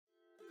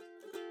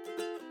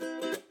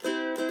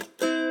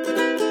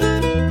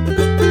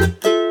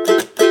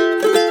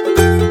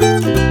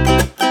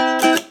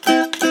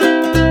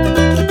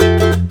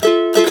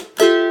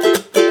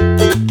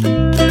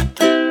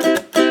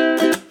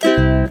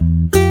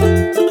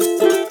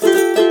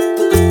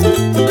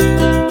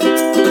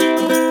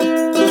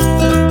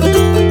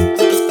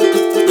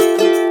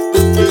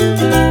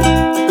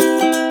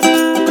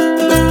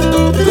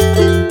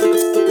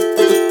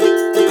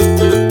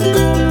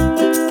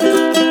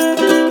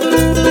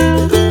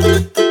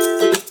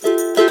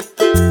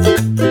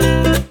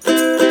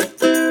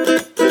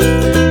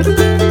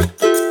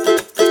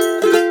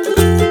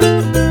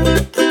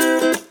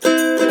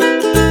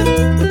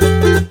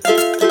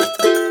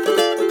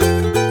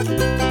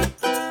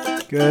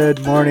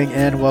Good morning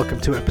and welcome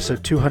to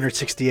episode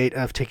 268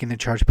 of Taking the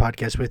Charge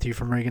podcast with you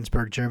from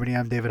Regensburg, Germany.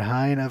 I'm David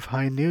Hein of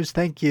Hein News.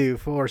 Thank you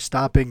for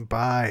stopping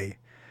by.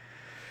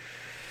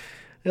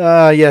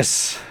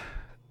 Yes,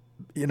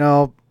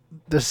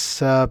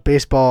 this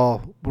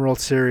baseball World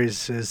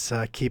Series is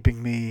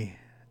keeping me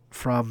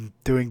from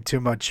doing too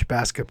much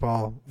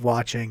basketball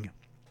watching.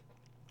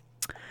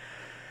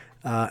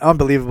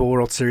 Unbelievable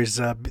World Series.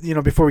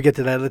 Before we get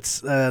to that,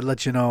 let's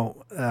let you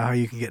know how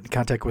you can get in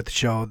contact with the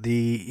show.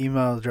 The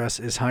email address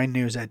is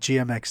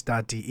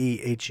heinnews@gmx.de,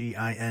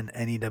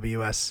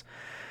 HEINNEWS,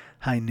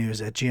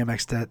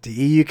 heinnews@gmx.de.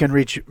 You can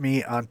reach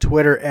me on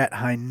Twitter at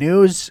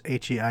heinnews,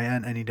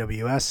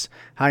 HEINNEWS.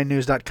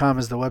 Heinnews.com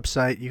is the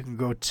website. You can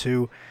go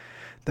to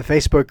the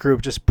Facebook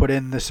group. Just put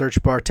in the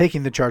search bar,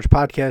 Taking the Charge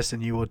podcast,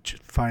 and you will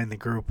find the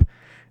group.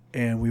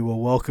 And we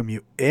will welcome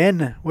you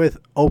in with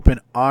open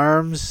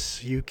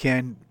arms. You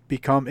can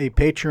become a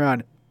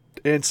Patreon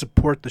and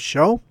support the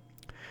show.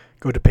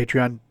 Go to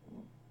patreon.com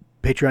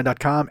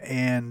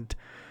and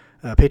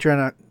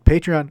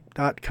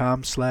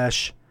patreon.com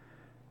slash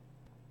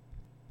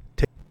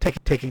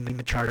taking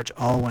the charge,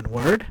 all one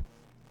word.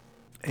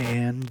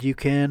 And you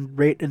can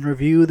rate and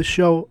review the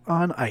show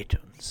on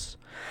iTunes.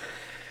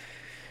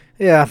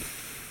 Yeah.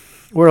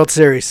 World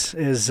Series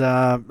is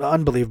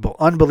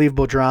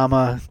unbelievable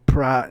drama.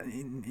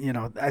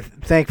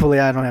 Thankfully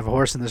I don't have a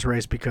horse in this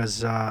race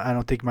because I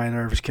don't think my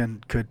nerves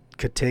could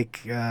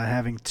take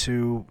having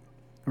to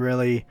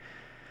really,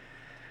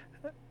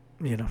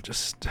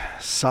 just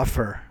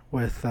suffer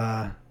with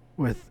the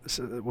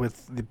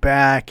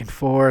back and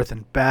forth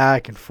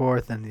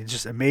and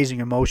just amazing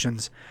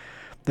emotions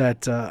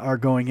that are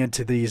going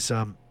into these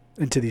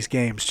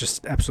games.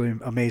 Just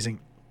absolutely amazing.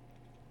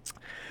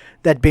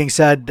 That being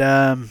said,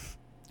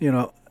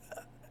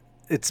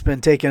 it's been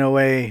taken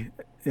away.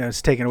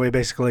 It's taken away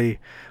basically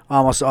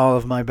almost all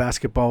of my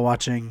basketball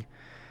watching.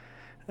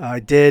 I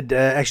did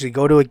actually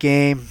go to a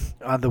game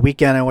on the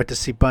weekend. I went to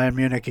see Bayern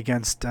Munich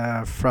against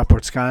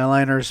Fraport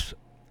Skyliners,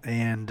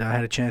 and I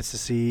had a chance to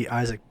see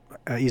Isaac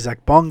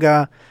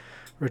Bonga,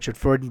 Richard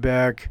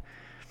Freudenberg.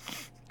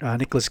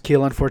 Nicholas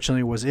Kiel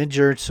unfortunately was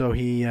injured, so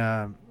he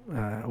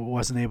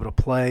wasn't able to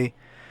play.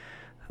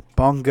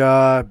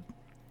 Bonga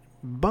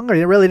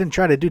really didn't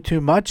try to do too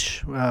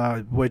much,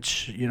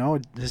 which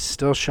is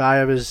still shy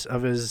of his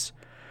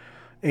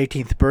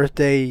 18th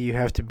birthday. You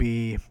have to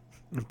be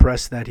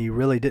impressed that he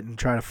really didn't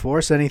try to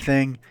force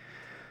anything,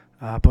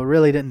 but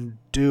really didn't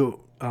do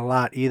a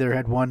lot either.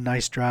 Had one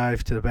nice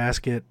drive to the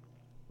basket,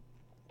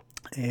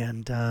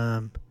 and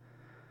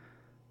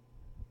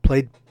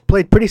played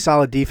pretty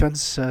solid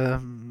defense,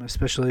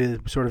 especially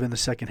sort of in the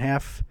second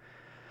half.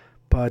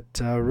 But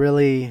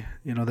really,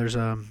 there's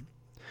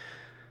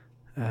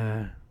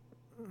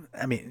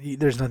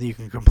there's nothing you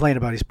can complain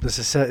about. It's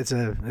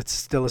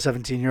still a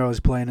 17-year-old. He's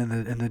playing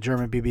in the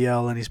German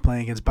BBL, and he's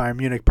playing against Bayern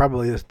Munich,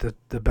 probably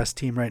the best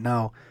team right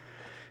now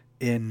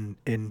in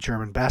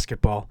German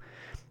basketball.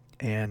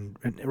 And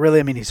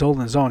really, he's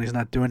holding his own. He's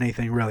not doing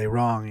anything really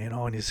wrong,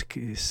 And he's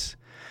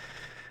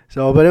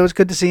so. But it was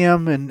good to see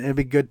him, and it'd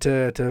be good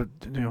to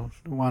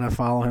want to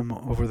follow him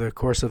over the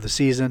course of the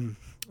season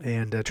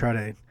and try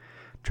to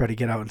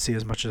get out and see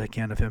as much as I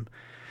can of him.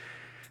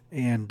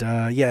 And,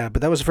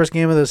 but that was the first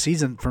game of the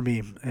season for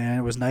me, and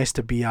it was nice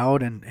to be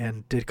out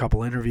and did a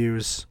couple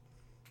interviews.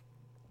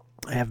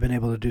 I have been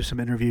able to do some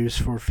interviews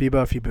for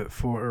FIBA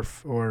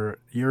for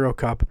Euro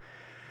Cup.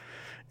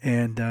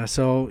 And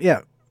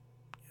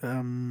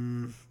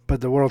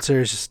but the World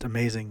Series is just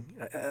amazing.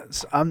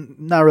 So I'm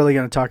not really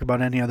going to talk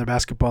about any other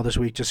basketball this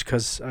week just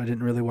because I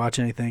didn't really watch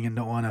anything and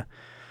don't want to,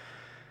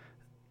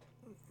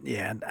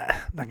 I'm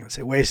not going to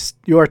say waste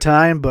your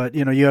time, but,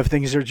 you have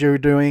things that you're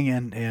doing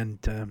and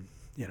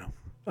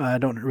I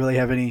don't really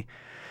have any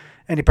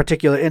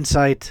particular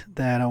insight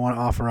that I want to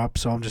offer up,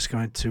 so I'm just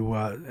going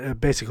to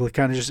basically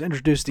kind of just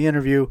introduce the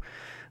interview.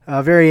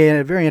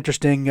 Very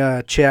interesting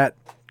chat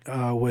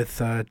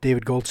with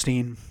David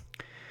Goldstein.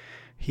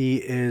 He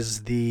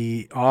is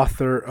the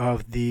author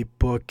of the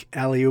book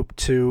Alley-Oop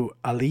to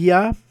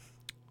Aliyah,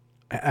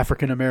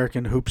 African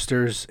American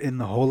Hoopsters in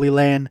the Holy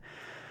Land,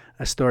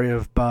 a story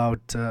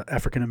about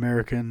African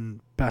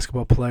American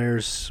basketball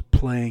players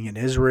playing in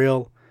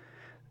Israel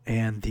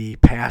and the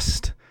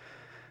past,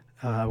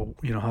 how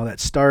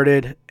that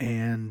started,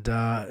 and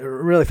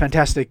really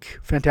fantastic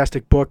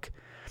book.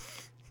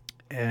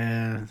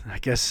 And I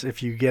guess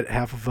if you get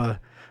half of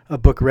a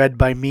book read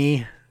by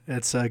me,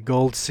 it's a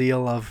gold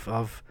seal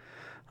of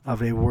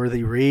a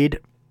worthy read.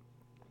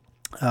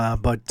 So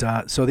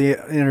the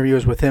interview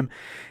is with him,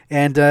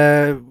 and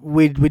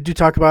we do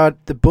talk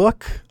about the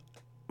book,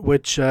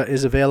 which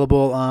is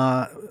available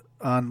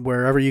on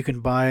wherever you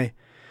can buy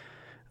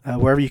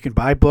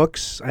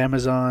books,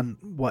 Amazon,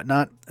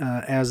 whatnot,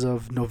 as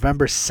of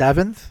November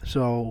 7th.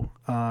 So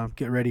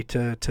get ready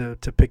to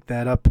pick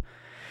that up.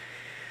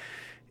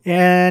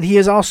 And he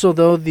is also,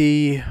 though,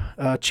 the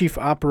chief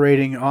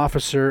operating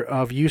officer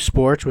of U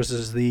Sports, which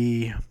is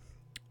the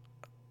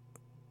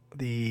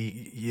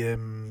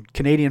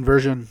Canadian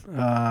version,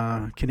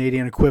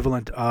 Canadian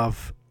equivalent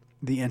of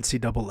the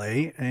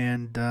NCAA.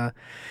 And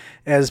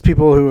as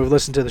people who have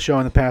listened to the show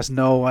in the past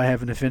know, I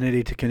have an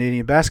affinity to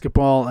Canadian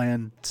basketball,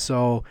 and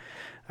so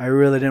I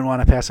really didn't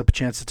want to pass up a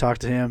chance to talk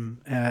to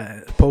him,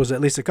 pose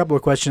at least a couple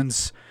of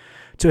questions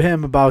to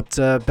him about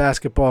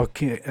basketball,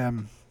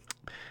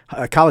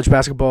 college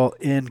basketball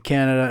in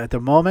Canada at the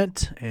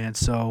moment. And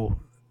so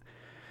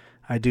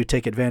I do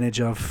take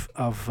advantage of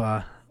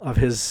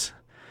his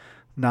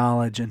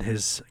knowledge and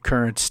his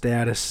current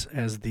status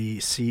as the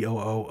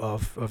COO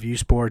of U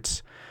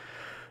Sports.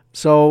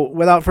 So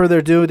without further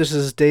ado, this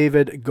is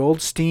David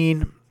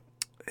Goldstein,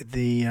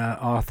 the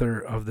author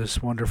of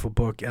this wonderful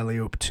book,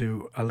 Alley-Oop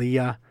to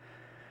Aliyah.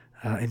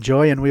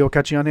 Enjoy, and we will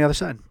catch you on the other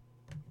side.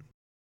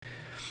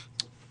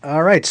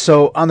 All right,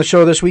 so on the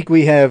show this week,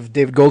 we have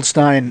David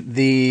Goldstein,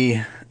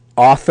 the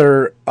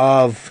author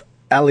of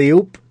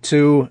Alley-Oop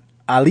to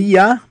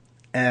Aliyah,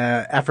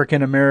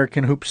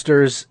 African-American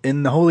Hoopsters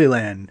in the Holy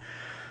Land.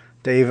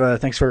 Dave,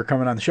 thanks for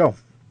coming on the show.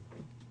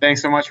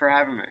 Thanks so much for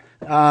having me.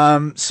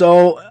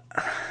 So,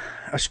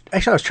 I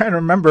was trying to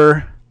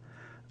remember.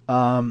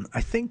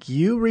 I think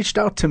you reached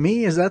out to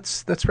me.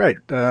 That's right?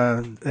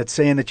 That's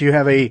saying that you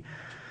have a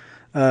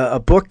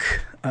book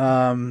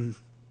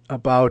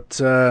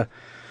about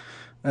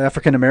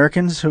African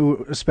Americans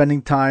who are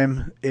spending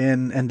time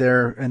in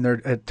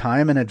their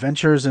time and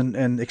adventures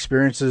and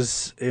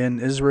experiences in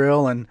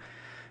Israel, and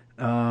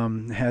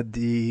had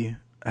the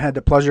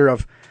pleasure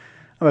of.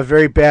 I'm a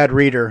very bad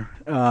reader.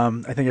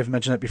 I think I've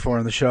mentioned it before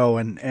on the show,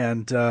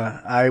 and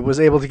I was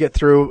able to get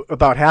through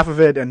about half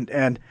of it,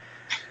 and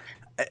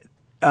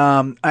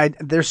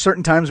there's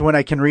certain times when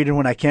I can read and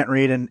when I can't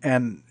read,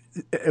 and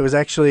it was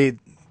actually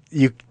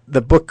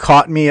the book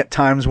caught me at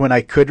times when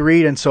I could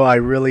read, and so I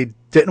really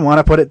didn't want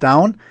to put it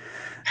down,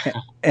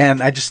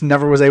 and I just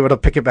never was able to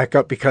pick it back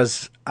up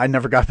because I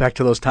never got back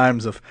to those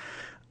times of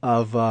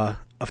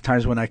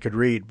times when I could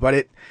read, but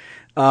it.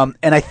 And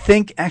I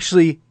think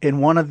actually in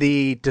one of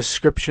the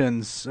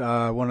descriptions,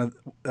 someone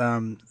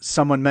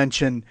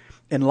mentioned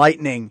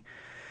enlightening,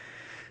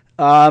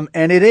 and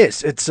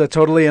it's a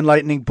totally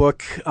enlightening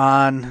book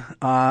on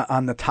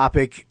the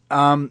topic.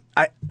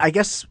 I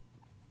guess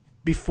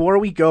before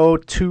we go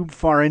too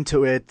far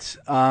into it,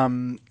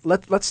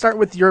 let's start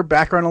with your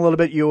background a little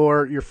bit.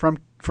 You're from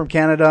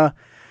Canada.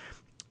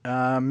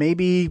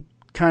 Maybe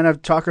kind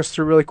of talk us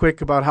through really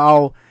quick about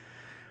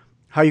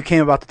how you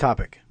came about the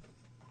topic.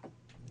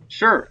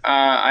 Sure.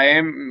 I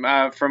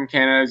am from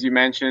Canada, as you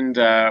mentioned.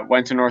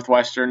 Went to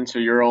Northwestern, so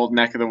your old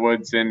neck of the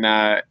woods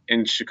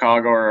in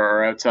Chicago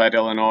or outside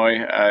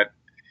Illinois.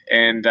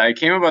 And I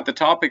came about the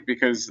topic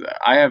because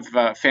I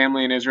have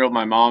family in Israel.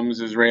 My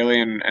mom's Israeli,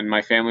 and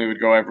my family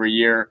would go every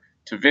year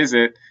to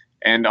visit.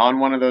 And on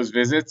one of those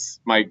visits,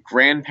 my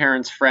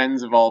grandparents'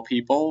 friends, of all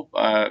people,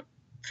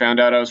 found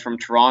out I was from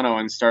Toronto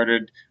and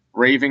started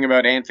raving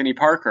about Anthony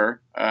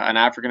Parker, an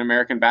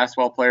African-American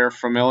basketball player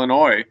from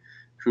Illinois,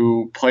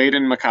 who played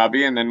in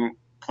Maccabi and then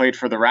played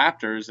for the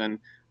Raptors. And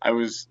I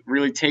was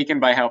really taken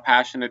by how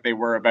passionate they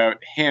were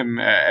about him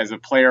as a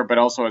player, but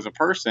also as a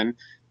person.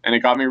 And it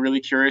got me really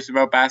curious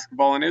about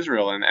basketball in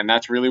Israel. And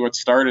that's really what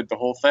started the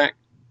whole thing.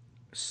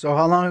 So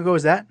how long ago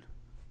was that?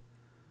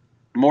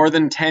 More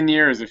than 10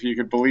 years, if you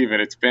could believe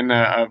it. It's been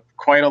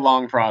quite a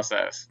long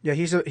process. Yeah,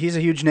 he's a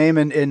huge name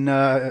in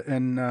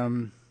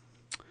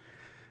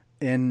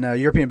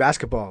European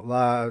basketball,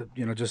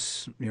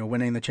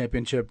 winning the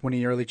championship, winning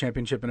the early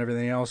championship and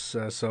everything else.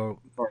 So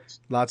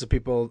lots of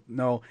people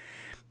know.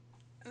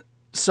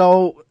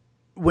 So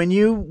when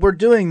you were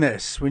doing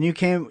this, when you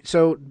came,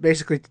 so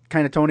basically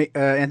kind of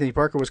Anthony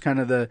Parker was kind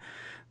of the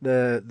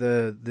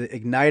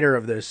igniter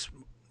of this.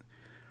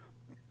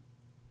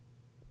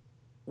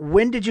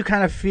 When did you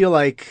kind of feel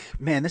like,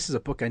 man, this is a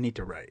book I need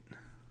to write?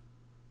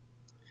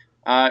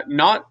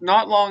 Not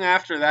long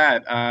after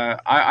that.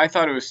 I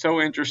thought it was so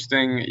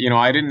interesting.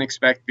 I didn't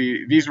expect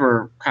these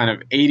were kind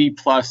of 80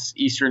 plus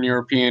Eastern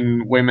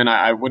European women.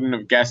 I wouldn't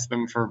have guessed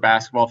them for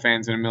basketball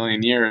fans in a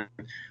million years.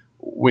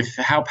 With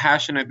how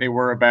passionate they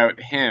were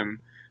about him,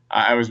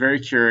 I was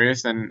very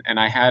curious, and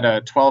I had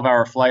a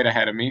 12-hour flight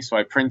ahead of me. So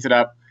I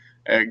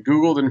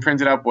Googled and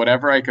printed up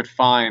whatever I could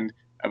find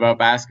about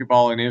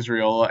basketball in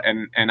Israel.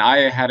 And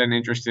I had an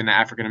interest in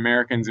African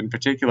Americans in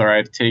particular. I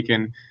had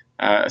taken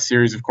a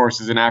series of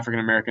courses in African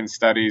American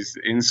studies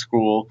in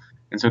school.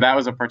 And so that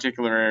was a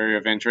particular area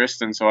of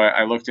interest. And so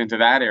I looked into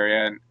that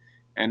area.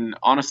 And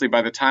honestly,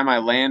 by the time I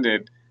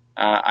landed,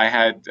 I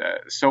had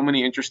so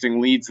many interesting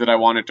leads that I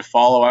wanted to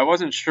follow. I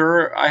wasn't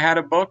sure I had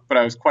a book, but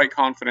I was quite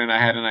confident I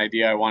had an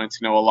idea I wanted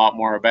to know a lot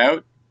more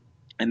about.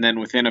 And then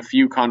within a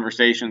few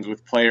conversations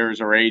with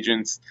players or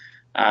agents,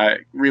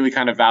 really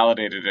kind of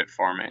validated it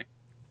for me.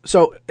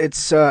 So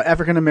it's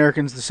African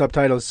Americans, the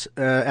subtitles,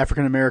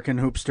 African American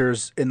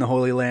Hoopsters in the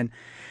Holy Land.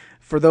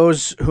 For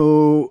those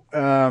who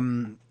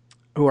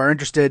are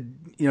interested,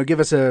 give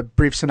us a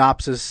brief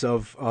synopsis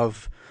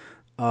of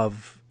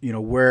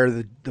where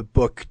the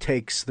book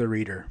takes the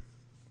reader.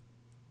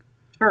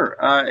 Sure.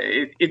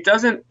 It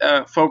doesn't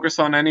focus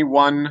on any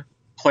one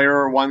player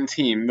or one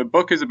team. The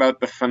book is about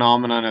the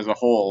phenomenon as a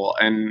whole,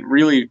 and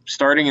really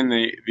starting in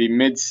the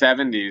mid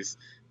 70s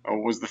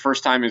was the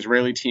first time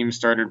Israeli teams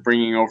started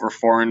bringing over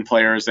foreign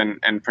players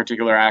and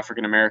particular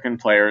African American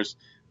players,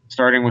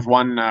 starting with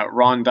one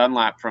Ron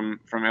Dunlap from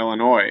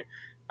Illinois.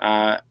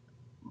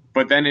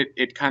 But then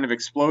it kind of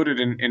exploded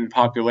in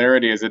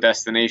popularity as a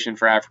destination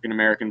for African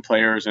American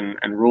players, and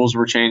rules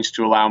were changed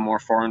to allow more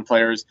foreign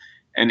players.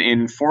 And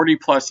in 40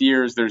 plus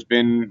years, there's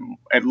been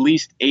at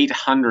least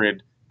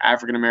 800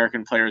 African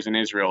American players in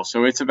Israel.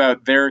 So it's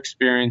about their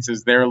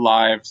experiences, their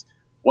lives,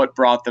 what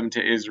brought them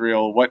to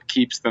Israel, what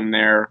keeps them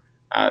there,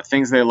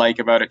 things they like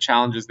about it,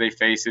 challenges they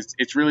face.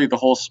 It's really the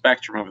whole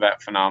spectrum of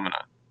that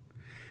phenomenon.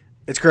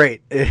 It's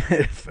great.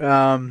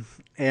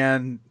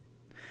 And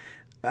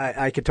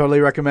I could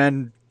totally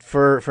recommend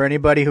for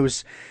anybody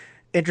who's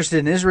interested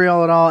in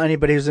Israel at all,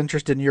 anybody who's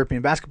interested in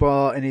European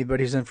basketball,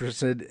 anybody who's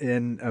interested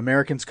in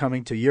Americans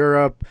coming to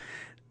Europe.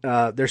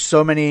 There's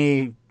so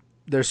many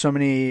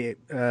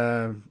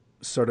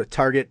sort of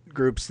target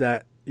groups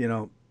that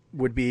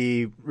would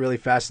be really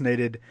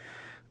fascinated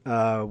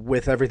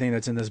with everything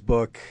that's in this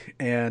book,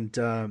 and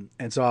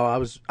so I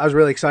was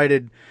really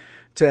excited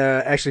to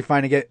actually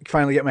finally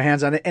get my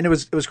hands on it, and it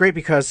was great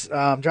because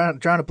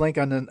drawing a blank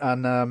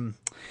on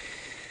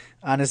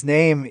his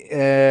name,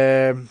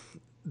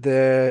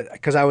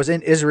 because I was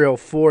in Israel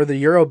for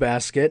the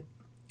Eurobasket,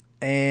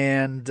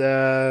 and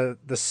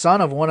the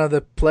son of one of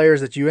the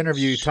players that you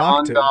interviewed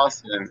talked to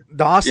Dawson,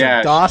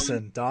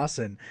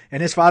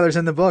 and his father's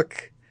in the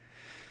book.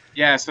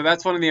 Yeah, so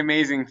that's one of the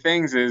amazing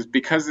things is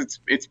because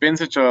it's been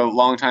such a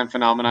long time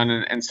phenomenon,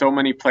 and so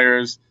many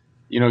players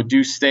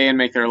do stay and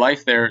make their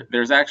life there.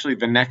 There's actually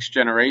the next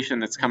generation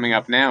that's coming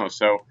up now.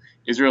 So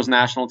Israel's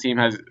national team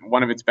has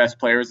one of its best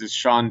players is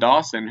Sean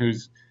Dawson,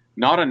 who's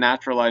not a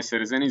naturalized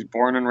citizen. He's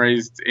born and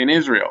raised in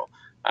Israel.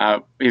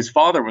 His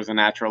father was a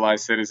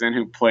naturalized citizen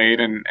who played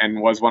and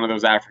was one of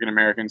those African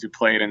Americans who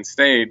played and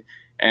stayed.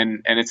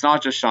 And it's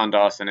not just Sean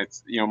Dawson.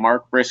 It's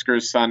Mark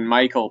Brisker's son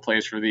Michael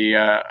plays for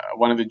the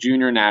one of the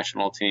junior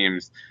national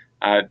teams.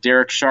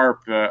 Derek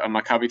Sharp, a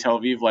Maccabi Tel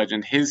Aviv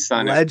legend, his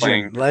son is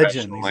playing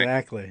professionally.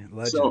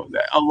 Legend. So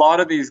a lot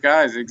of these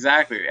guys,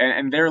 exactly,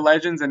 and they're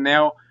legends. And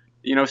now,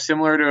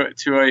 similar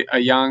to a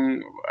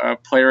young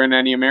player in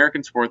any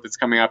American sport that's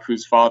coming up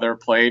whose father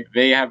played,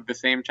 they have the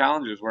same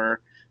challenges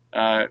where,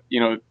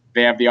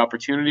 they have the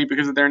opportunity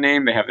because of their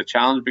name, they have the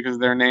challenge because of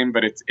their name.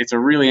 But it's a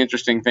really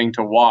interesting thing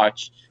to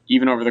watch,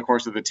 even over the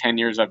course of the 10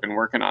 years I've been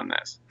working on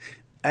this.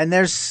 And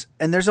there's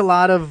a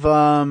lot of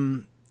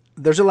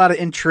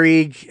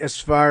intrigue as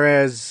far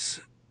as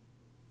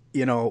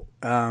the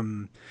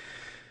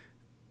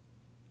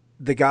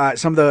guy,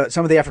 some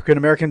of the African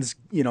Americans,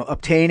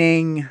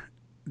 obtaining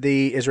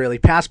the Israeli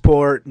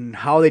passport and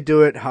how they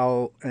do it,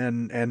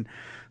 and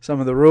some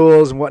of the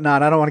rules and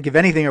whatnot. I don't want to give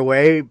anything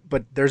away,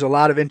 but there's a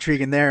lot of intrigue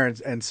in there,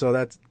 and so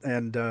that's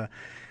and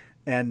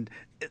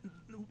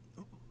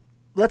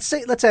let's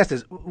ask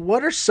this: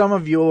 what are some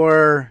of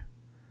your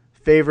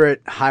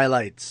favorite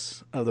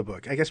highlights of the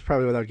book? I guess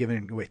probably without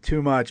giving away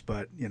too much,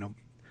 but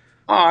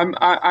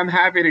I'm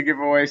happy to give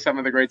away some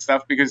of the great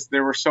stuff because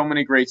there were so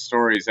many great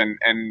stories, and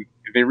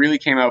they really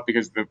came out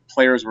because the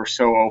players were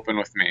so open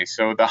with me.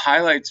 So the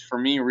highlights for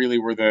me really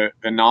were the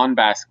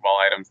non-basketball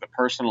items, the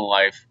personal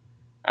life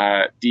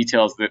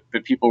details that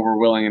people were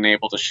willing and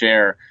able to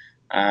share.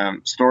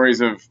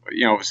 Stories of,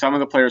 some of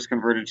the players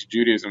converted to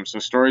Judaism, so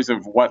stories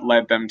of what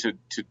led them to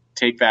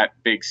take that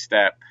big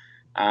step.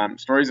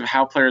 Stories of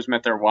how players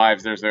met their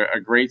wives. There's a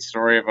great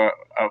story of a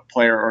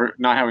player, or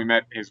not how he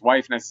met his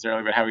wife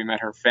necessarily, but how he met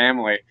her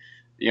family.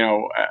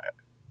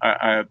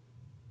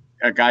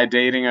 A guy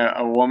dating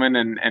a woman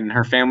and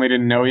her family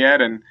didn't know yet.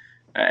 And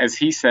as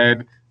he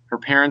said, her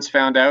parents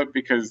found out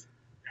because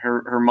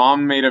her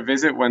mom made a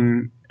visit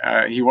when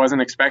he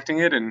wasn't expecting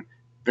it. And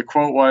the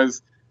quote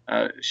was,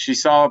 she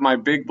saw my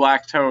big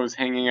black toes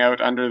hanging out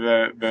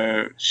under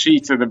the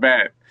sheets of the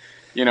bed.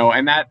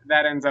 And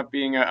that ends up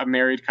being a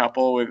married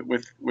couple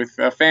with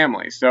a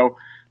family. So,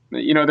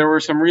 there were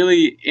some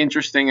really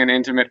interesting and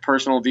intimate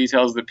personal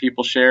details that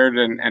people shared,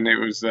 and it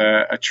was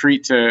a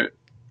treat to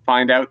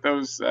find out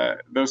those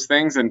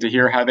things and to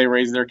hear how they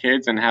raise their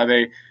kids and how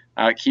they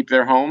keep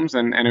their homes.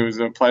 And it was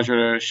a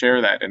pleasure to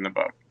share that in the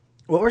book.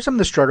 What were some of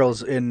the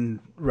struggles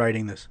in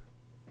writing this?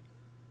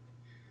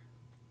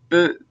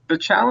 The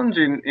challenge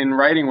in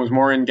writing was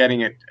more in getting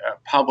it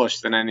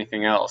published than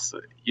anything else.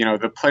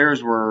 The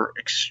players were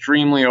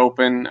extremely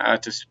open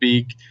to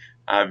speak.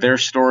 Their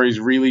stories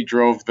really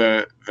drove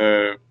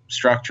the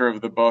structure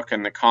of the book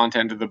and the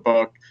content of the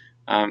book.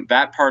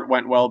 That part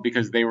went well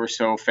because they were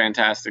so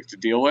fantastic to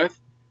deal with.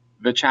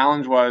 The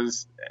challenge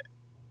was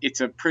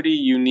it's a pretty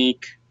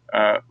unique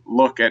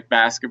look at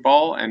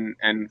basketball,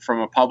 and from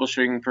a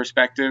publishing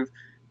perspective,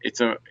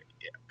 it's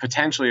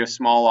potentially a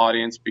small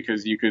audience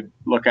because you could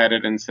look at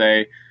it and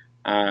say,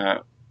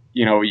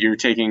 you're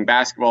taking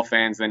basketball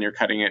fans, then you're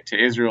cutting it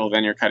to Israel,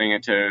 then you're cutting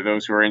it to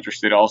those who are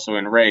interested also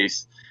in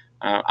race.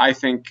 I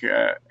think,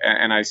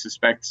 and I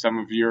suspect some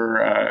of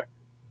your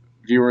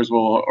viewers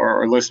will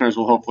or listeners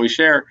will hopefully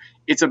share,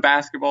 it's a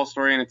basketball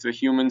story and it's a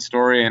human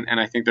story, and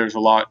I think there's a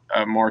lot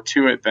more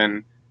to it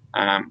than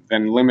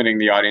limiting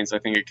the audience. I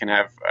think it can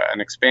have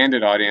an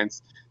expanded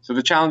audience. So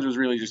the challenge was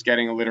really just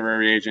getting a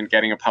literary agent,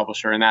 getting a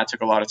publisher, and that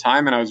took a lot of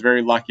time. And I was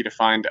very lucky to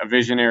find a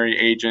visionary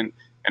agent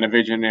and a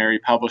visionary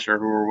publisher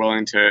who were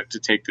willing to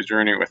take the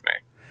journey with me.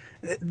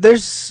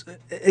 There's,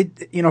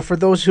 for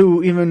those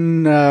who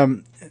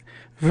even,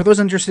 for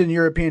those interested in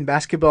European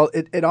basketball,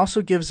 it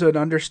also gives an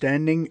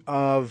understanding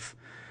of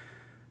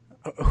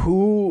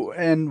who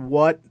and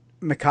what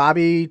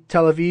Maccabi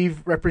Tel Aviv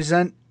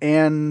represent,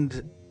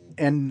 and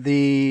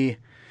the,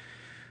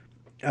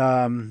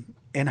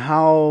 and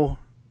how,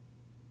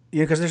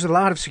 because there's a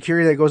lot of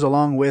security that goes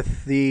along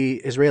with the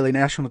Israeli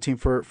national team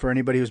for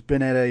anybody who's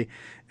been at an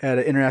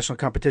international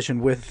competition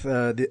with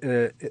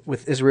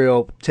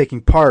Israel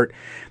taking part,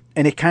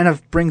 and it kind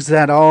of brings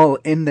that all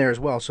in there as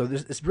well. So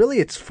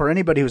it's for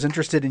anybody who's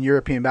interested in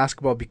European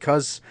basketball,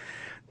 because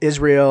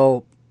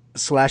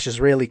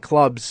Israel/Israeli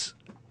clubs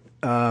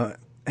have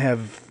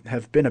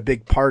been a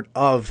big part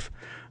of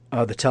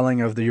the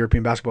telling of the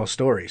European basketball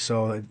story.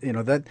 So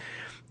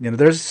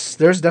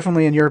there's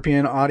definitely a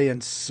European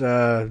audience,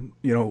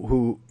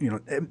 who,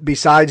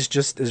 besides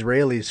just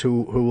Israelis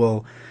who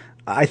will,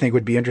 I think,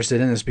 would be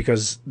interested in this,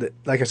 because,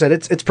 like I said,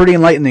 it's pretty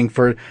enlightening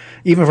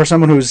even for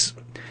someone who's,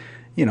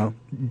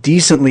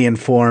 decently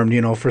informed,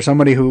 for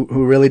somebody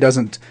who really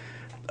doesn't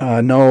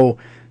know,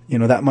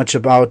 that much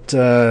about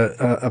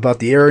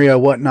the area,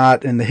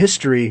 whatnot, and the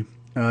history.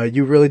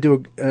 You really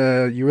do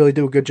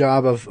a good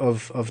job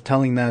of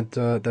telling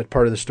that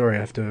part of the story. I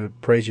have to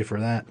praise you for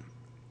that.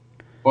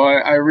 Well,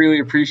 I really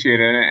appreciate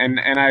it,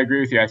 and I agree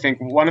with you. I think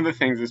one of the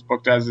things this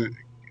book does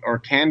or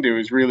can do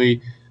is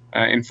really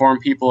inform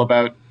people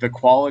about the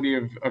quality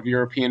of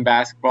European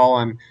basketball.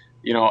 And,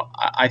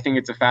 I think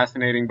it's a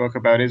fascinating book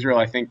about Israel.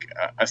 I think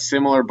a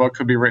similar book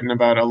could be written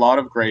about a lot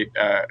of great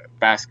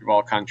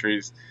basketball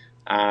countries,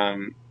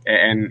 and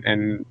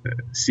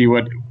see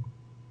what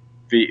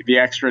the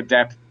extra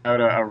depth out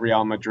of a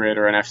Real Madrid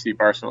or an FC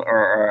Barcelona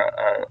or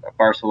a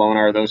Barcelona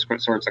or those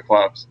sorts of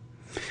clubs.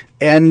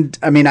 And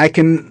I mean, I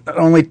can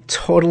only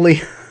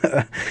totally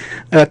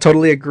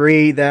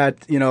agree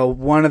that,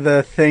 one of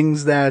the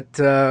things that,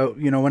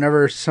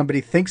 whenever somebody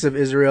thinks of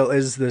Israel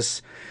is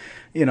this,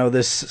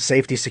 this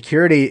safety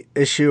security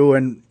issue.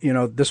 And,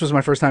 this was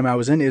my first time I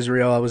was in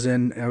Israel. I was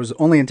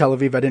only in Tel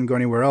Aviv. I didn't go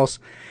anywhere else.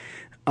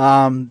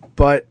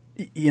 But,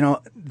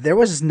 there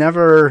was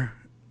never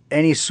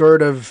any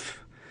sort of,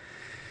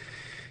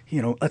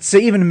 let's say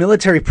even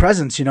military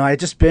presence. I had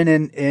just been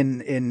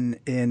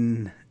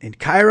in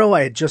Cairo.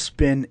 I had just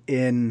been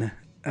in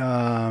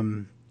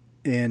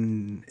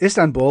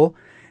Istanbul,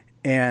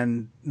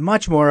 and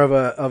much more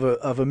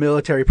of a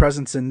military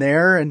presence in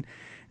there.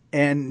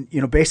 And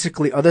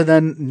basically, other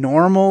than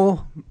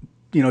normal,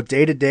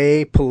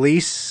 day-to-day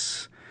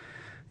police,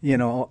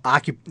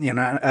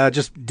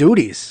 just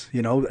duties.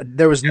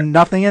 There was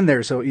nothing in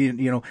there. So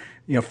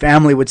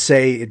family would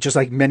say, just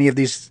like many of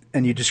these,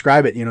 and you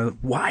describe it.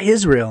 Why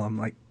Israel? I'm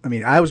like,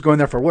 I was going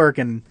there for work,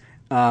 and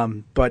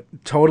but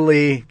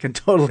can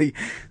totally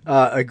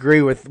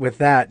agree with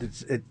that.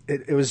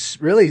 It was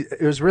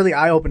really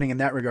eye-opening in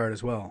that regard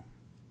as well.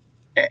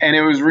 And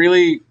it was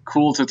really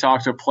cool to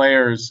talk to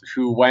players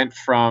who went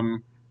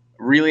from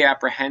really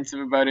apprehensive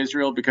about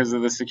Israel because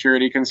of the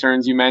security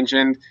concerns you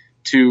mentioned,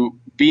 to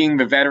being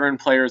the veteran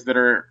players that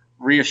are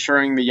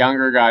reassuring the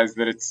younger guys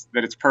that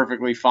it's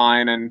perfectly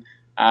fine, and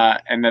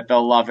that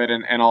they'll love it,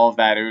 and all of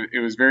that. It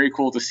was very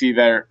cool to see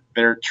their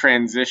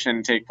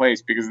transition take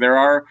place, because there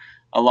are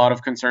a lot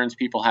of concerns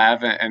people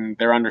have, and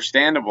they're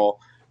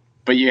understandable,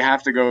 but you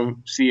have to go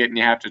see it and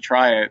you have to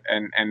try it.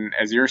 And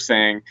as you're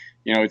saying,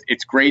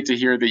 it's great to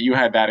hear that you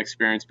had that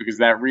experience, because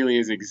that really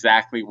is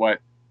exactly what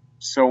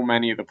so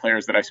many of the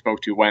players that I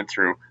spoke to went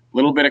through. A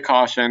little bit of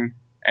caution,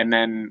 and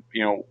then,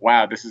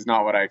 wow, this is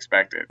not what I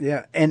expected.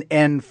 Yeah.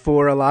 And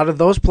for a lot of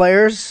those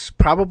players,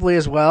 probably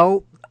as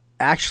well,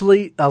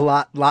 actually a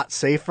lot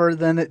safer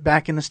than it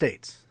back in the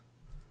States.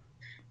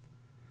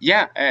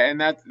 Yeah,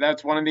 and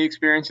that's one of the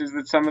experiences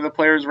that some of the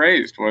players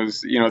raised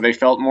was, they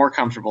felt more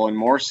comfortable and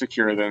more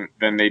secure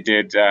than they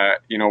did,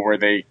 where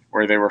they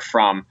were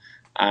from.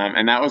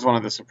 And that was one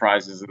of the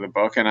surprises of the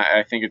book. And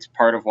I think it's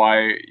part of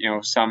why,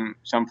 some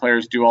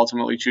players do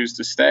ultimately choose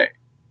to stay.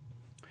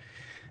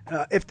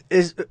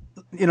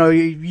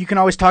 You can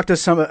always talk to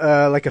some,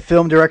 like a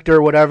film director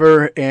or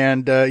whatever,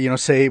 and,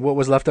 say what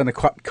was left on the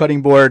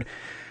cutting board.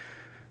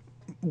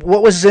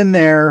 What was in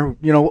there,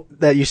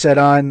 that you said,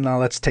 no,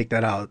 let's take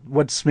that out?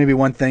 What's maybe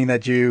one thing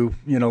that you,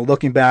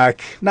 looking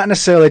back, not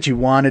necessarily that you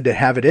wanted to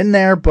have it in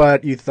there,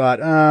 but you thought,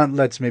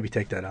 let's maybe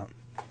take that out?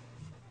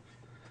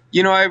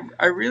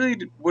 I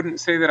really wouldn't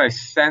say that I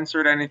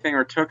censored anything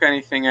or took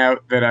anything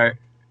out that I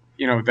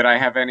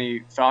have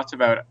any thoughts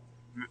about.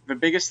 The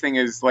biggest thing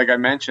is, like I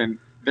mentioned,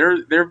 there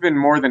have been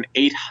more than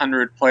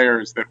 800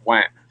 players that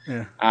went.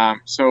 Yeah.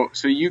 So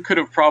you could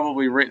have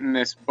probably written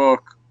this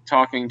book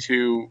talking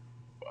to,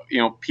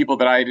 people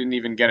that I didn't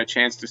even get a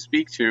chance to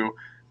speak to,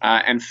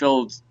 and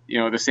filled,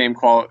 the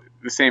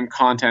the same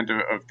content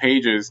of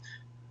pages,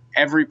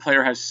 every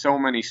player has so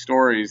many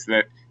stories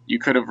that you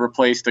could have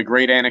replaced a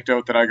great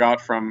anecdote that I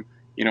got from,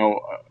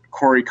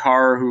 Corey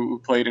Carr, who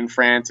played in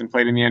France and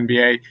played in the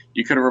NBA.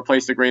 You could have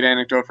replaced a great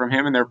anecdote from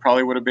him, and there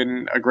probably would have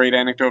been a great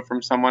anecdote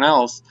from someone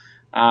else.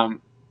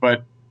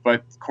 But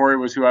Corey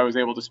was who I was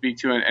able to speak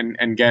to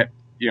and get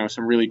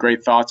some really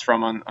great thoughts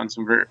from on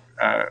some very,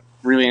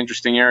 really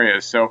interesting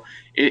areas. So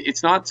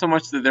it's not so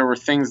much that there were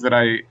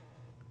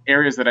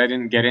areas that I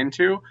didn't get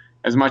into,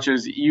 as much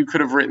as you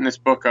could have written this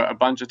book a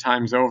bunch of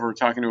times over,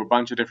 talking to a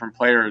bunch of different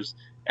players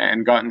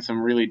and gotten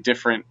some really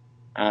different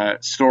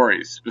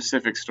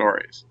specific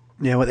stories.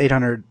 Yeah, with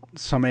 800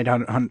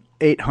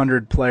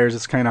 players,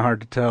 it's kind of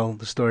hard to tell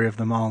the story of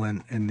them all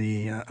in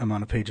the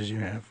amount of pages you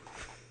have.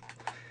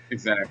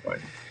 Exactly.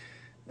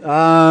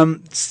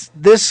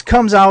 This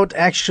comes out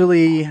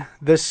actually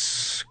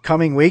this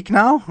coming week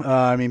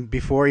now.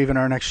 Before even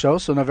our next show.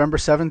 So November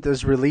 7th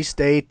is release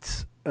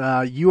date.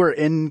 You are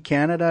in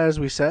Canada, as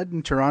we said,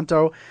 in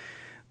Toronto.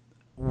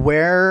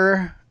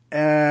 Where,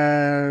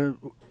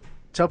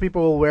 tell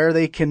people where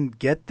they can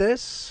get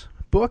this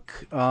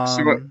book.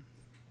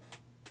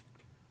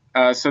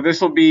 So this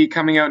will be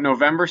coming out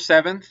November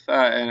 7th,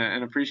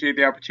 and appreciate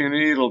the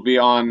opportunity. It'll be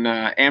on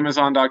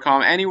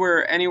Amazon.com,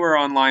 anywhere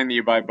online that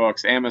you buy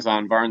books,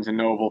 Amazon, Barnes &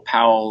 Noble,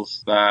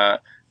 Powell's.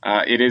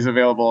 It is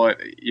available at,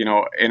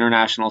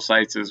 international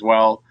sites as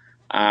well.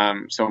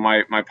 So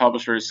my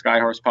publisher is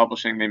Skyhorse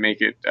Publishing. They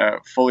make it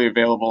fully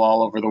available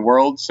all over the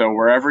world. So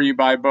wherever you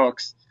buy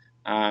books,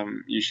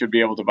 you should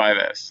be able to buy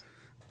this.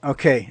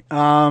 Okay.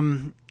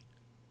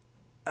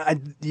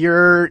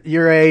 You're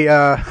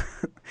a...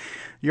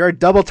 You're a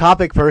double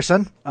topic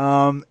person,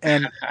 and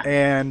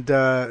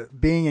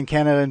being in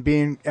Canada and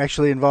being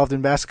actually involved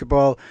in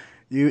basketball,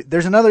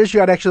 there's another issue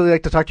I'd actually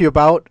like to talk to you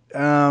about.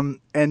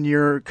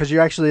 Because you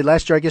actually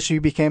last year, I guess you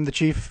became the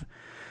chief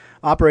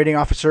operating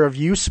officer of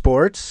U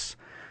Sports,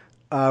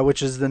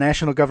 which is the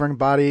national governing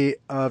body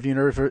of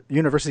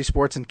university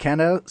sports in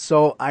Canada.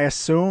 So I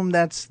assume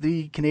that's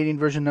the Canadian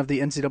version of the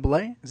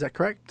NCAA. Is that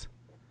correct?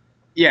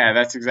 Yeah,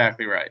 that's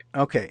exactly right.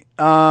 Okay.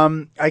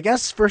 I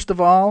guess first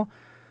of all,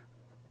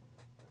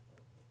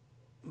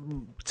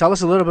 tell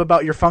us a little bit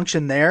about your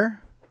function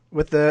there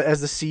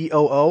as the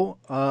COO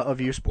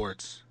of U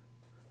Sports.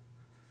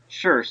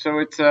 Sure. So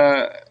it's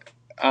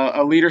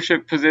a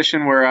leadership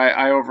position where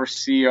I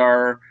oversee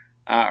our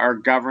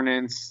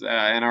governance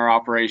and our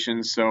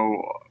operations.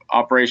 So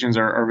operations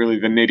are really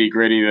the nitty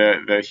gritty,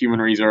 the human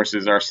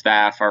resources, our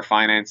staff, our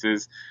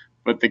finances.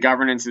 But the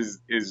governance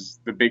is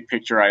the big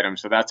picture item.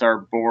 So that's our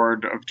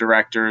board of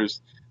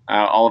directors,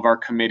 all of our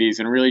committees,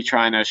 and really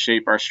trying to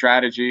shape our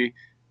strategy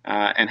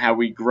and how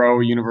we grow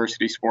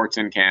university sports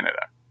in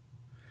Canada.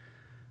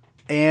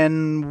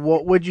 And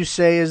what would you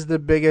say is the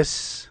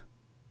biggest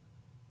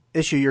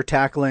issue you're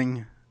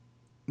tackling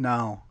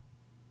now?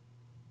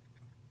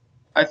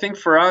 I think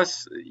for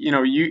us,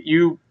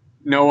 you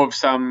know of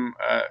some.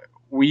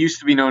 We used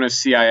to be known as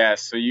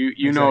CIS, so you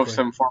exactly. know of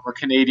some former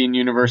Canadian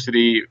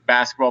university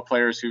basketball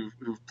players who've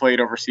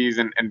played overseas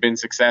and been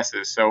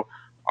successes. So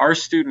our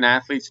student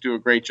athletes do a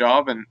great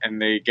job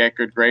and they get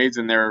good grades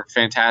and they're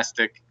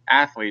fantastic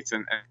athletes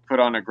and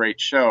put on a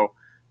great show.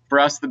 For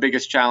us, the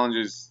biggest challenge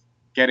is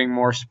getting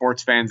more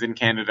sports fans in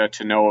Canada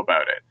to know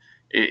about it.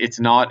 It's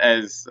not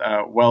as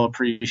well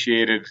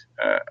appreciated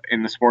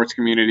in the sports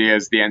community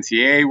as the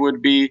NCAA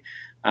would be.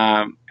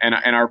 And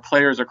our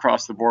players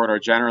across the board are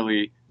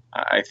generally,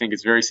 I think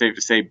it's very safe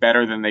to say,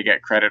 better than they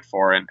get credit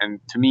for. And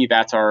to me,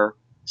 that's our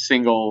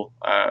single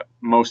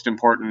most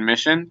important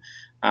mission,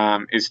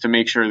 is to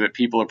make sure that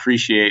people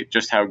appreciate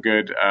just how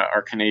good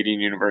our Canadian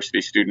university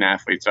student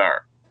athletes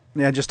are.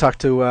 Yeah, I just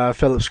talked to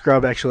Philip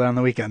Scrubb actually on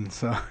the weekend,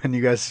 and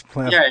you guys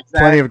have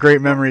plenty of great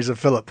memories of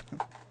Philip.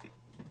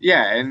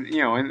 Yeah,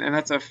 and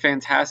that's a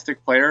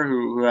fantastic player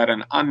who had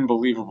an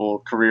unbelievable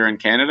career in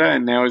Canada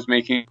and now is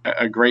making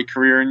a great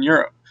career in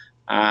Europe,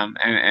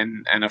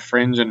 and a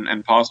fringe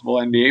and possible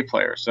NBA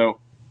player. So,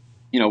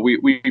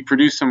 we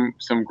produce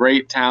some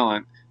great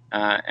talent,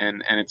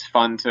 and it's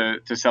fun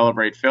to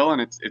celebrate Phil,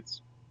 and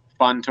it's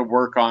fun to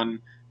work on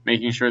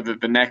making sure that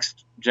the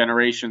next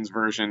generation's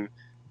version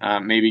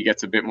maybe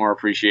gets a bit more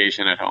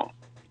appreciation at home.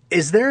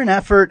 Is there an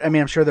effort? I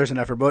mean, I'm sure there's an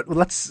effort, but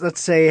let's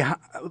say,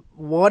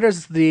 what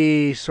is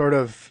the sort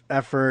of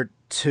effort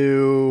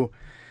to,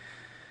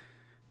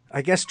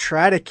 I guess,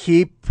 try to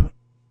keep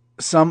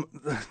some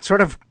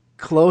sort of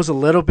close a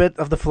little bit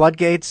of the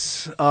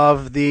floodgates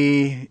of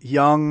the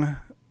young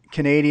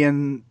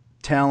Canadian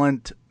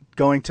talent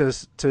going to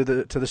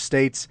the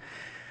States,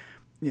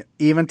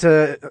 even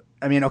to,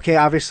 I mean, okay,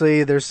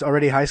 obviously there's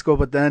already high school,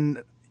 but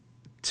then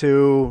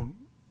to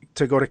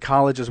go to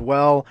college as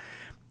well.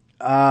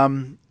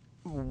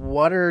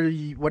 What are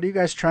you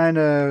guys trying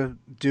to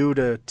do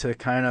to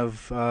kind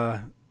of,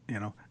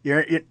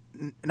 you're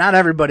not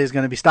everybody's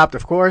going to be stopped,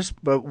 of course,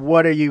 but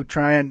what are you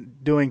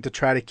doing to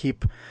try to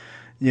keep,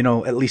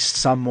 at least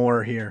some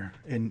more here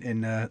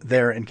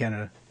there in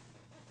Canada?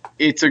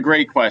 It's a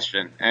great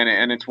question,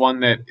 and it's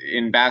one that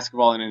in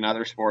basketball and in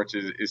other sports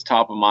is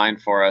top of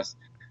mind for us.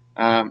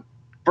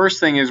 first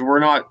thing is we're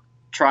not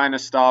trying to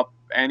stop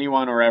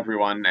anyone or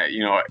everyone.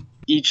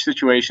 Each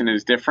situation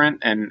is different,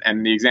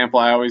 and the example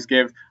I always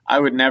give, I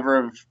would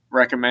never have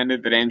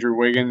recommended that Andrew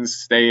Wiggins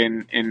stay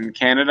in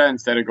Canada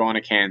instead of going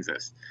to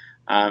Kansas.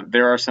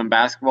 There are some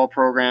basketball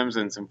programs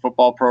and some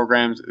football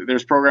programs.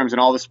 There's programs in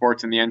all the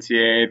sports in the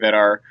NCAA that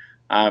are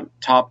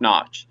top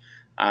notch.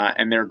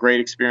 And they're great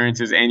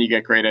experiences, and you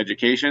get great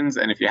educations.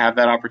 And if you have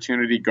that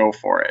opportunity, go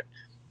for it.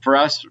 For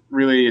us,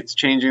 really, it's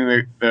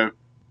changing the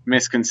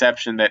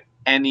misconception that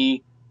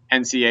any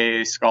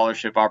NCAA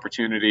scholarship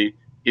opportunity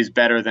is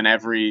better than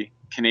every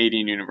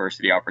Canadian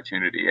university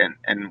opportunity.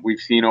 And we've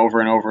seen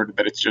over and over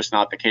that it's just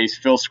not the case.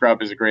 Phil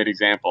Scrubb is a great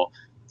example.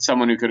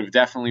 Someone who could have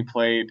definitely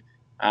played,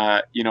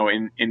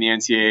 in the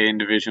NCAA in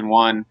Division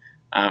One,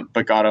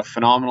 but got a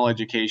phenomenal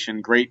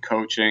education, great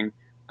coaching,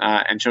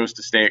 and chose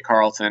to stay at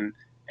Carleton.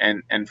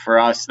 And for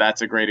us,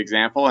 that's a great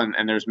example,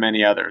 and there's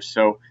many others.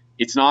 So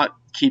it's not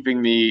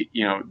keeping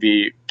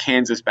the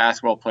Kansas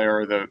basketball player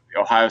or the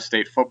Ohio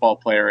State football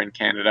player in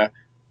Canada.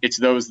 It's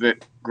those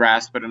that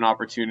grasp at an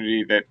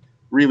opportunity that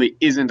really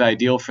isn't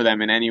ideal for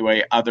them in any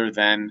way other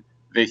than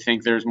they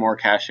think there's more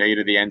cachet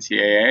to the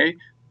NCAA.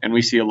 And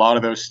we see a lot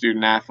of those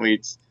student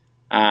athletes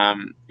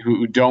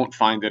who don't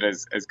find it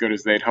as good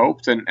as they'd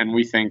hoped, and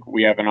we think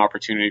we have an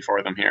opportunity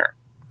for them here.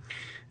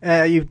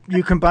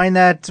 You combine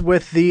that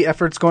with the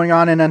efforts going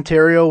on in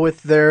Ontario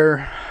with their,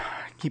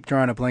 I keep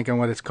drawing a blank on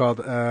what it's called,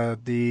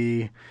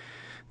 the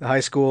high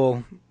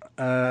school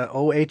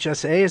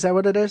OHSA, is that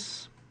what it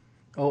is?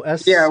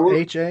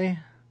 OSHA?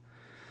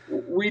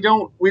 We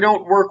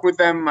don't work with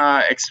them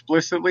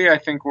explicitly. I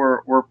think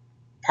we're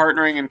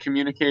partnering and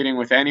communicating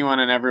with anyone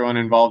and everyone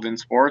involved in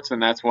sports,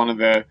 and that's one of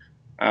the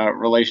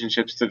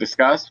relationships to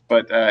discuss,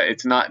 but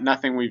it's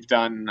nothing we've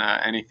done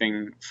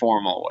anything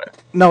formal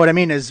with. No, what I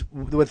mean is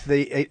with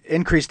the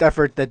increased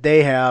effort that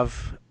they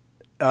have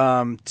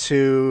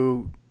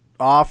to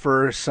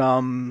offer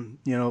some,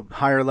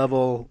 higher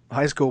level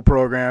high school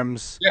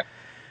programs. Yeah.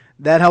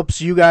 That helps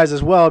you guys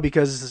as well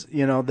because,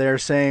 they're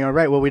saying, all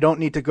right, well, we don't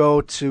need to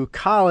go to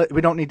college. We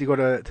don't need to go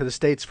to the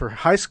States for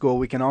high school.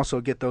 We can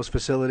also get those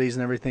facilities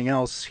and everything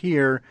else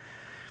here.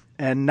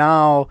 And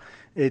now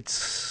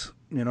it's,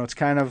 it's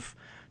kind of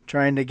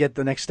trying to get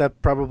the next step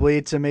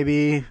probably to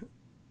maybe,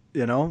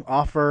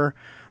 offer,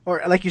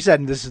 or like you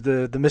said, this is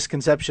the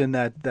misconception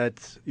that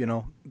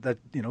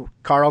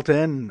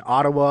Carleton,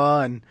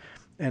 Ottawa,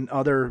 and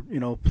other,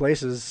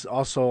 places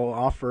also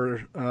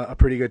offer a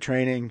pretty good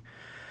training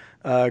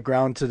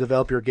ground to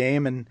develop your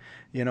game. And,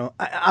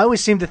 I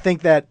always seem to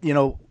think that,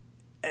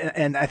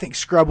 and I think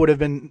Scrubb would have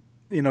been,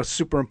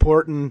 super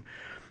important,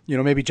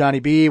 maybe Johnny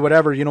B,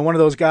 whatever, one of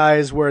those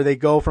guys where they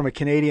go from a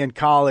Canadian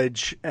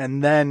college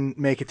and then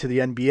make it to the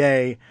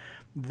NBA.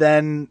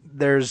 Then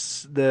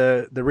there's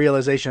the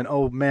realization,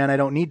 oh man, I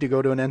don't need to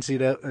go to an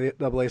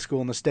NCAA school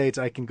in the States.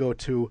 I can go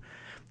to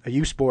a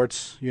U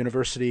Sports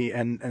university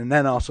and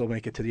then also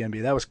make it to the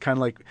NBA. That was kind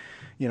of like,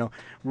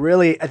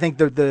 really, I think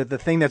the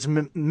thing that's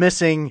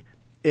missing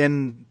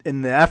in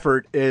the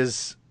effort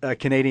is a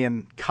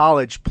Canadian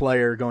college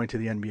player going to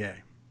the NBA.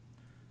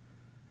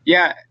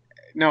 Yeah,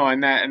 no,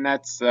 and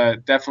that's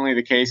definitely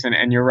the case.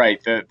 And you're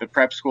right. The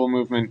prep school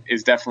movement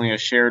is definitely a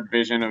shared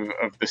vision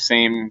of the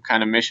same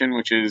kind of mission,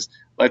 which is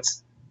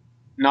let's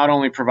not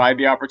only provide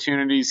the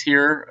opportunities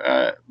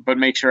here, but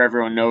make sure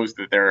everyone knows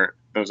that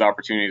those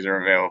opportunities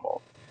are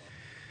available.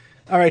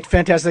 All right,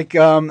 fantastic.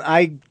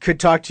 I could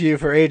talk to you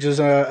for ages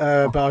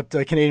about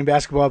Canadian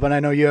basketball, but I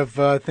know you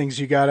have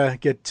things you gotta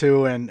get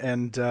to,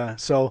 and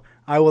so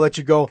I will let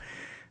you go.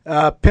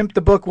 Pimp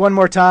the book one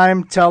more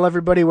time. Tell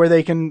everybody where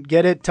they can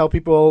get it. Tell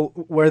people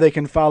where they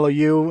can follow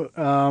you,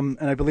 and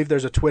I believe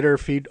there's a Twitter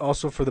feed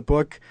also for the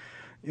book.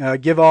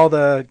 Give all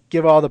the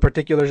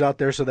particulars out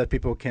there so that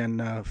people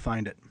can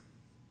find it.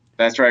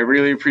 That's right.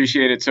 Really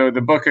appreciate it. So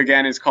the book,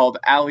 again, is called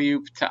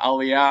Alley-Oop to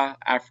Aliyah,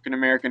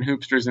 African-American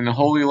Hoopsters in the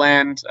Holy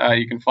Land.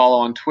 You can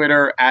follow on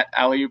Twitter at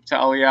Alley-Oop to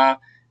Aliyah,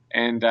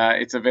 and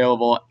it's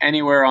available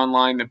anywhere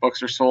online that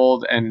books are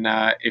sold. And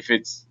if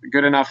it's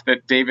good enough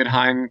that David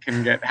Hein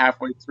can get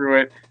halfway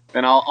through it,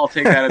 then I'll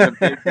take that as a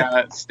big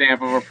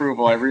stamp of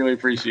approval. I really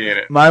appreciate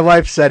it. My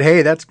wife said,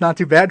 hey, that's not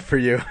too bad for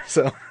you.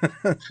 So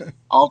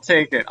I'll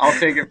take it. I'll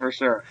take it for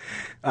sure.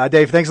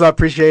 Dave, thanks a lot.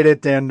 Appreciate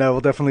it. And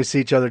we'll definitely see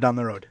each other down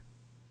the road.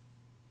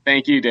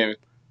 Thank you, David.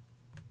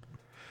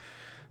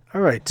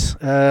 All right.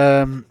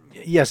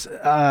 Yes,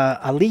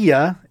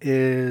 Aliyah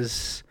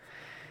is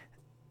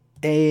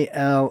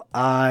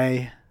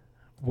Aliyah.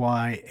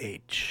 Aliyah.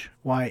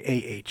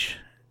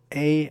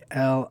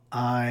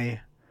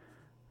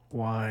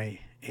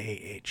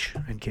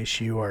 In case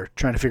you are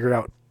trying to figure it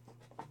out.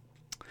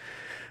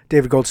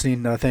 David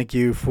Goldstein, thank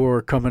you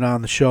for coming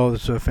on the show.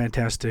 This was a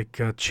fantastic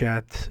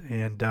chat,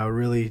 and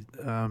really,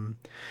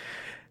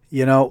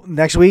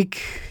 next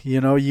week,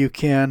 you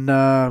can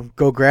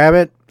go grab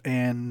it,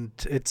 and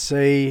it's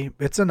a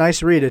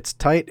nice read. It's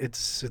tight.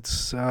 It's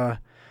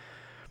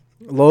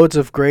loads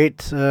of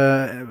great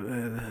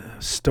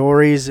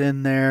stories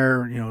in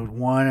there.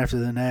 One after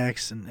the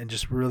next, and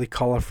just really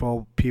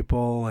colorful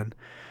people, and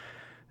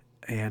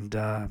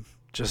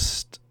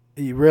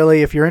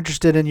if you're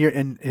interested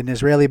in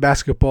Israeli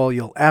basketball,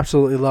 you'll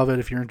absolutely love it.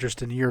 If you're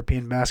interested in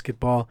European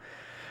basketball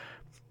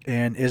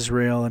and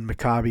Israel and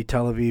Maccabi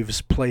Tel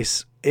Aviv's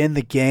place in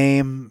the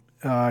game,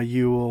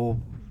 you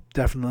will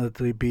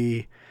definitely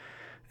be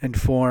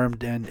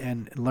informed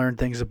and learn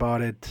things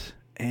about it.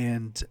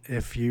 And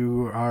if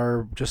you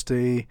are just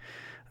a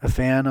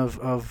fan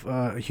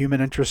of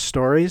human interest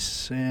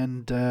stories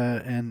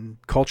and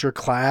culture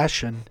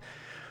clash and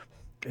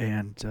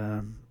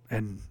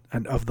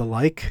of the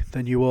like,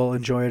 then you will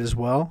enjoy it as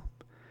well.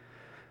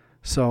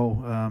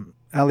 So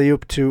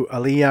alley-oop to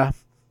Aliyah,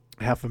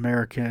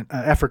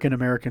 African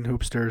American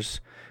hoopsters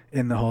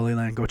in the Holy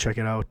Land. Go check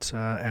it out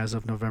as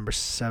of November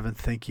 7th.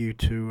 Thank you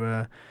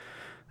to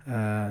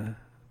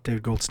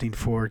David Goldstein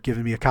for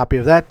giving me a copy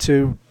of that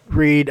to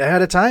read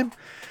ahead of time.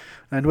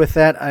 And with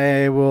that,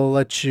 I will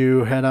let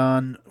you head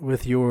on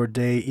with your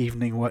day,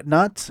 evening,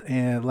 whatnot.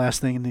 And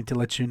last thing I need to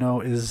let you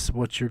know is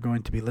what you're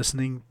going to be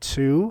listening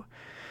to.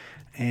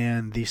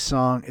 And the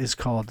song is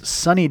called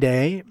Sunny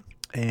Day,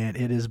 and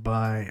it is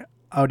by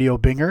Audio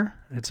Binger.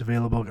 It's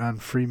available on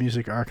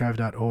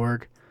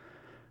freemusicarchive.org.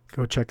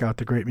 Go check out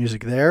the great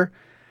music there.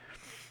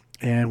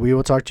 And we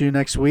will talk to you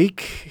next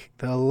week.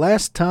 The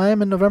last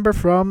time in November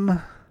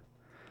from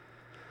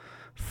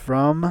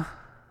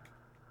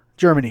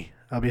Germany.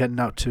 I'll be heading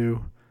out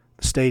to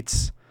the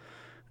States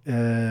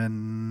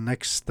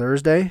next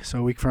Thursday, so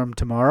a week from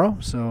tomorrow.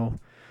 So,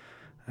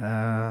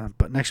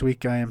 but next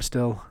week I am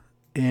still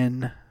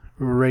in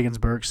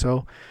Regensburg.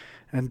 So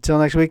until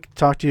next week,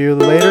 talk to you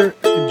later.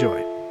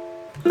 Enjoy.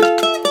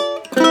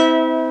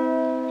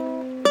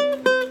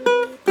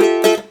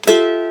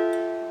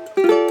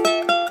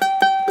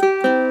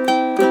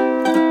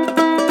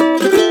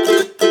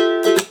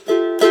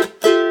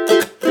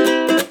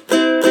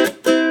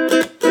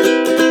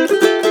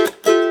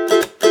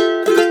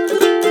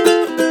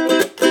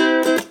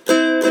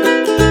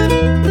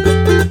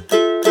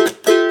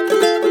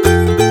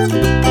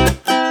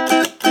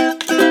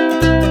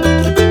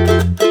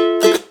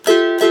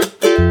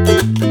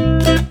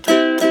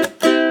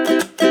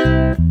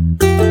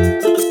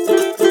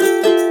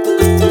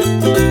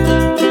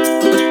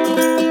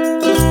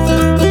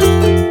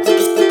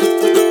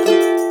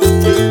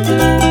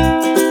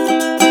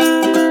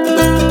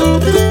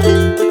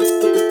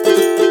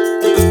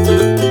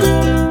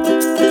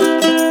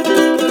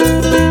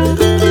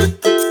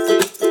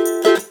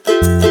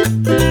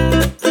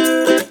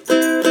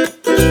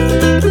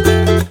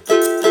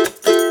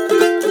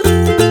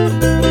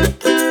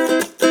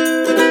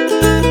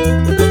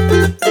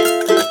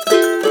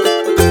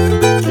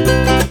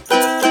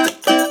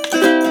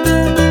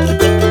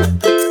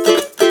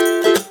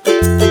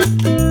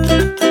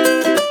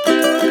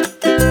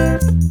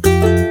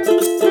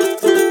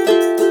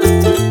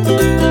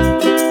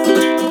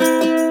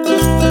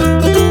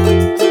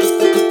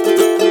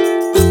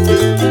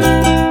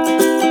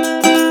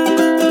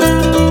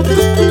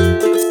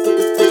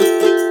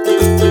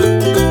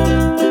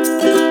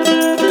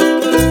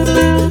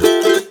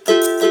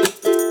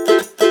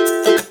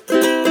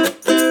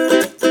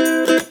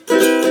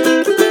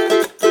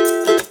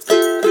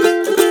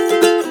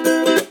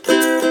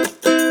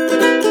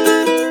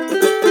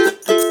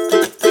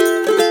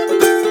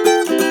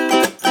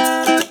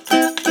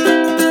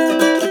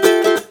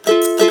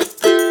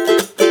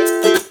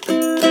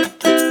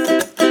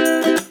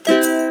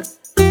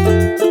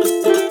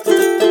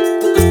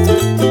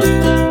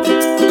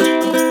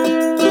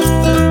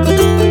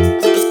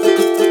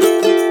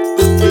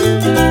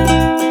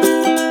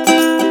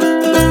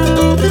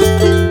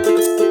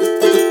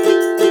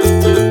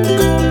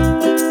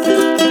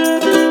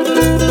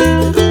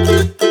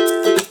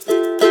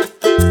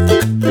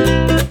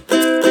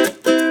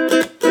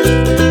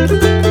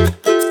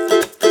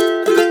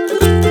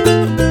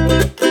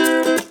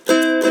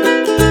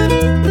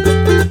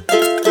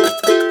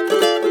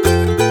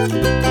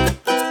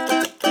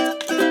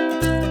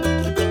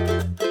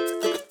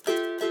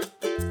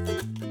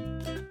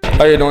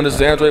 How you doing? This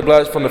is Andre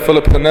Blatch from the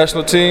Filipino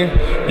national team.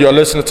 You're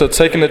listening to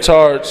Taking the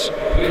Charge.